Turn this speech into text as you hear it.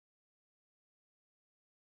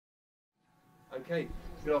Okay,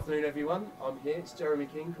 good afternoon everyone. I'm here, it's Jeremy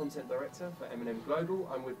King, Content Director for M&M Global.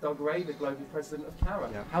 I'm with Doug Ray, the Global President of Carat.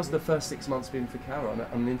 Yeah. How's the first 6 months been for Carat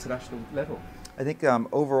on an international level? I think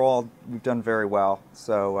overall we've done very well.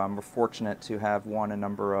 So we're fortunate to have won a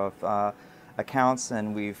number of accounts,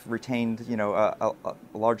 and we've retained a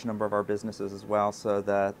large number of our businesses as well. So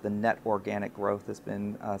the net organic growth has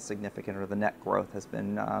been significant, or the net growth has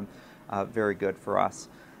been very good for us.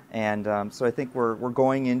 And so I think we're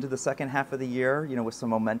going into the second half of the year, with some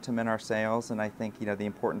momentum in our sales. And I think the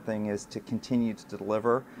important thing is to continue to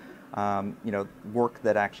deliver, work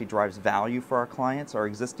that actually drives value for our clients, our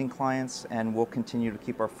existing clients, and we'll continue to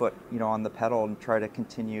keep our foot, on the pedal and try to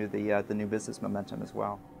continue the new business momentum as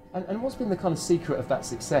well. And what's been the kind of secret of that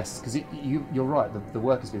success? Because you're right, the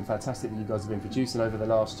work has been fantastic that you guys have been producing over the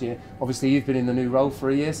last year. Obviously, you've been in the new role for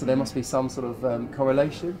a year, so there must be some sort of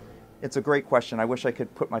correlation. It's a great question. I wish I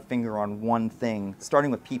could put my finger on one thing. Starting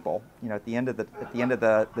with people, at the end of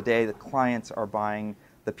the day, the clients are buying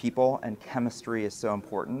the people, and chemistry is so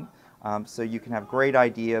important. So you can have great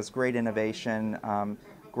ideas, great innovation,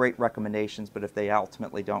 great recommendations, but if they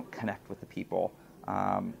ultimately don't connect with the people,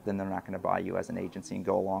 then they're not going to buy you as an agency and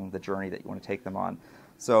go along the journey that you want to take them on.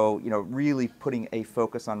 So really putting a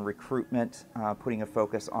focus on recruitment, putting a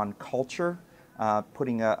focus on culture,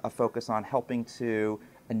 putting a focus on helping to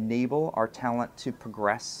enable our talent to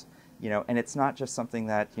progress, and it's not just something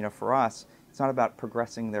that, for us, it's not about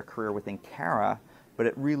progressing their career within Carat, but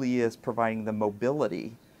it really is providing the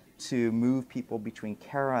mobility to move people between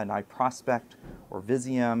Carat and iProspect or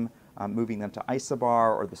Visium, moving them to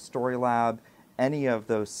Isobar or the Story Lab, any of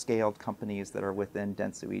those scaled companies that are within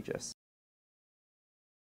Dentsu Aegis.